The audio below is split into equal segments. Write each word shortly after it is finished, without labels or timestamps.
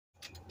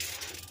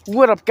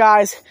What up,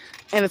 guys?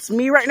 And it's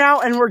me right now,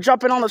 and we're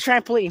jumping on the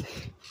trampoline.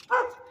 What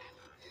are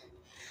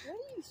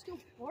you still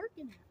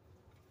barking at?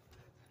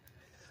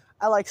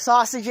 I like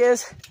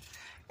sausages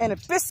and a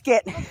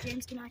biscuit. I hope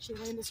James can actually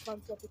land this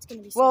front flip. It's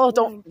gonna be so Well,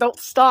 boring. don't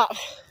stop.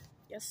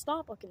 Yeah,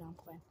 stop. Okay, I'm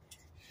playing.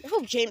 I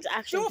hope James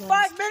actually Do a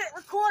lands. 5-minute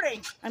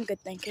recording. I'm good,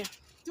 thank you.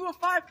 Do a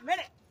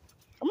 5-minute.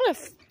 I'm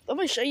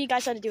gonna show you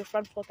guys how to do a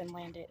front flip and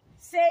land it.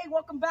 Say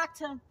welcome back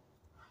to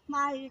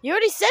my. You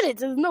already said it.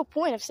 There's no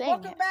point of saying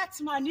Welcome it. back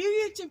to my new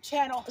YouTube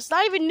channel. It's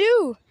not even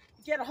new.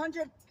 Get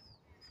 100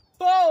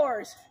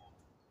 followers.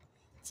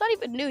 It's not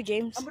even new,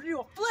 James. I'm gonna do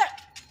a flip.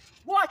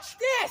 Watch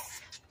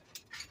this.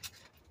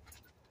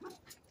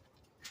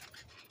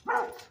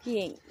 He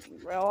ain't,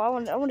 bro. I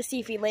want to see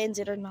if he lands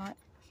it or not.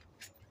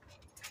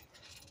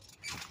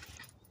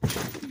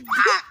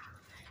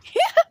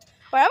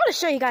 Alright, I'm gonna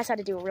show you guys how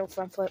to do a real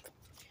front flip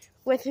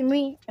with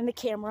me and the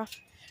camera.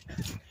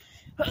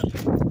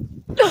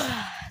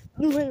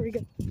 There we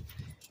go.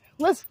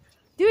 Let's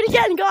do it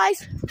again,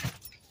 guys.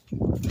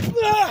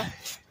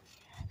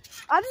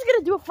 I'm just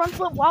gonna do a front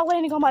flip while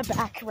landing on my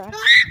back, right?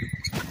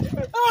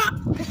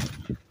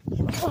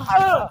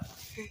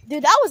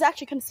 Dude, that was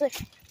actually kind of sick.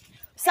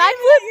 Side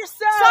flip,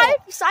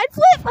 side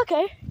flip.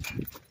 Okay,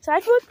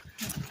 side flip.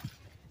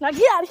 Now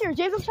get out of here,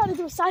 James. I'm trying to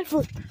do a side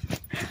flip.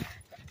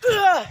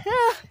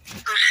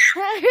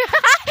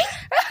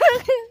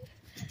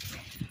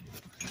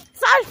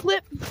 Side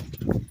flip.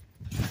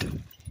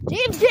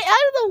 James, get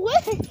out of the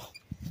way.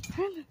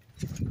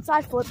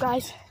 Side flip,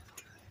 guys.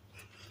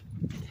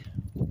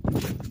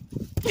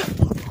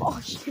 Oh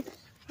shit!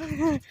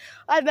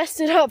 I messed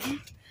it up.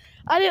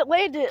 I didn't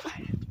land it.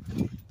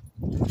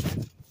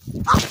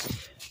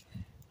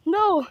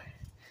 No,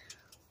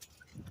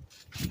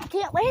 I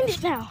can't land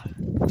it now.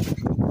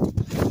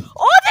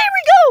 Oh, there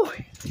we go!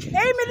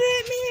 Aim it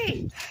at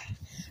me.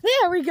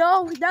 There we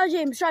go. Now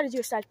James, try to do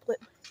a side flip.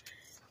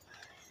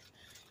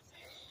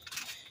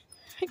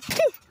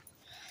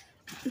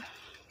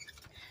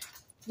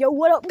 Yo,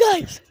 what up,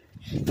 guys?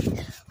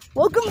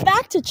 Welcome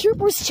back to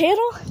Trooper's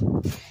channel.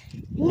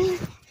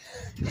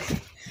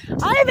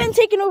 I have been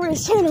taking over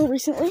his channel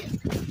recently.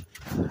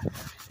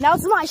 Now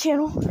it's my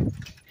channel.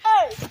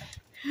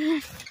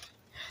 Hey.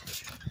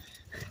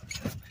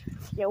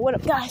 Yo, what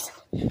up, guys?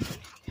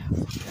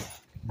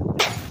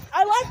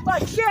 I like my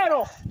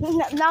channel.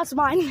 Now it's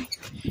mine.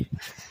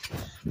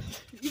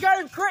 You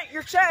gotta create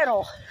your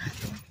channel.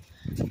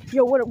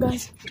 Yo, what up,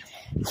 guys?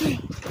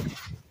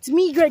 It's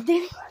me, Greg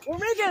Danny. We're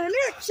making a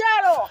new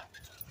channel.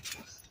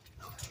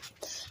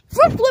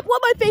 Front flip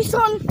with my face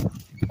on.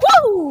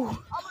 Woo! I'm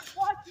gonna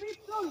watch me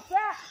through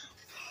that.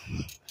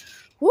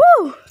 Woo!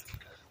 You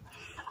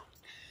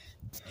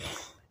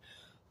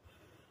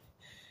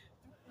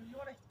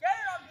wanna get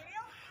it on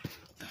video?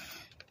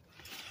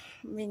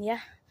 I mean,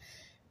 yeah.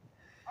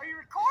 Are you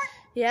recording?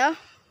 Yeah?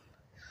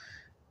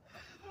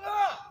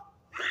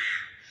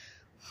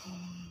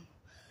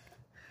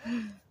 So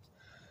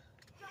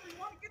we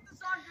want to get this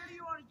on video.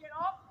 You want to get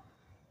up?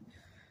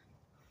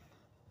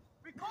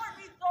 Record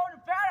me throwing a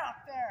bat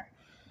out there.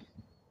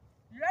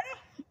 You ready?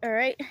 All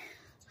right.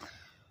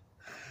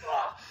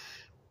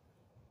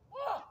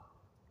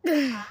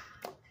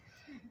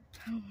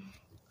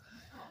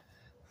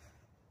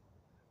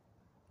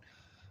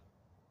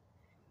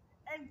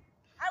 And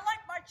I like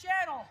my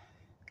channel.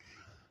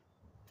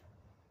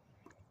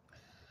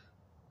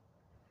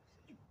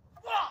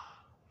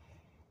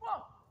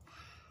 Whoa.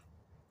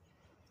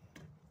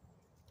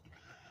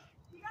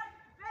 You guys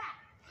get back.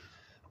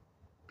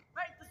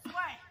 Right this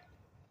way.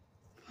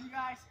 You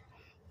guys,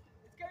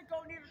 it's gonna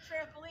go near the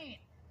trampoline.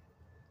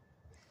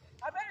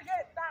 I better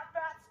get that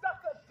bat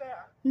stuck up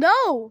there.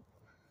 No!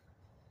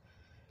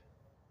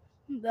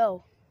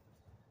 No.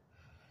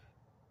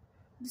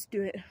 Just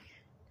do it.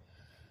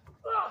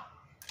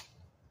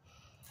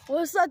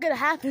 Well, it's not gonna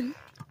happen.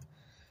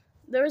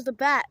 There's the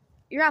bat.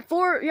 You're at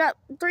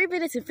 3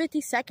 minutes and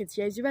 50 seconds,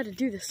 James. You better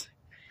do this.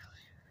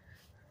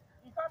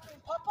 You copying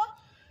Papa?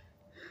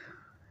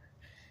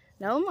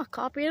 No, I'm not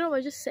copying him.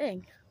 I'm just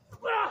saying.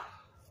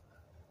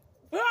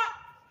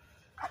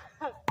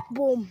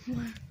 Boom. 4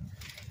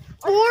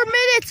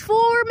 minutes,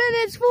 4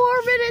 minutes,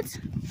 4 minutes.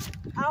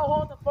 I'll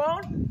hold the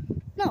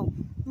phone. No,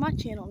 my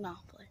channel now.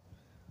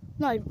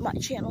 No, my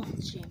channel.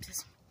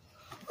 James's.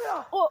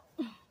 Oh,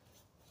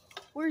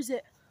 where is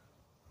it?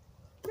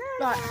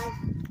 Right.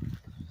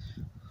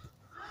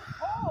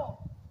 Oh.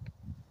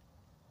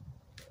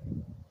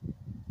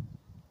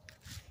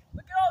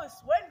 Look at all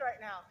this wind right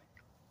now.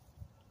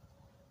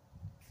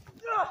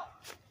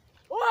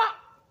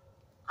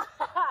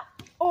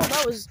 Oh,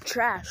 that was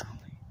trash.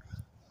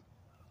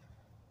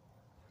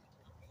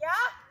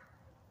 Yeah?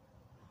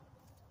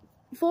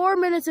 4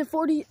 minutes and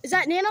 40. Is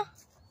that Nana?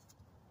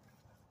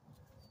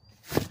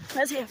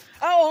 That's him.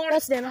 Oh,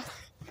 That's Nana.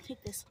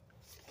 Take this.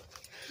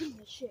 Give me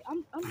that shit.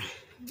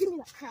 Give me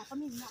that crap. I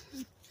mean, not.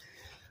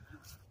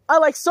 I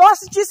like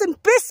sausages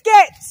and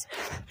biscuits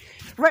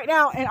right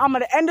now, and I'm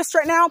gonna end this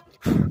right now,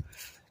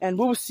 and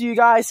we will see you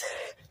guys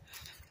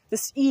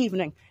this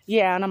evening.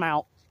 Yeah, and I'm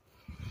out.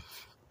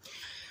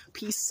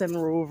 Peace, and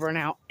we're over and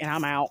out. And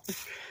I'm out.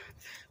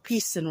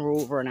 Peace, and we're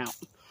over and out.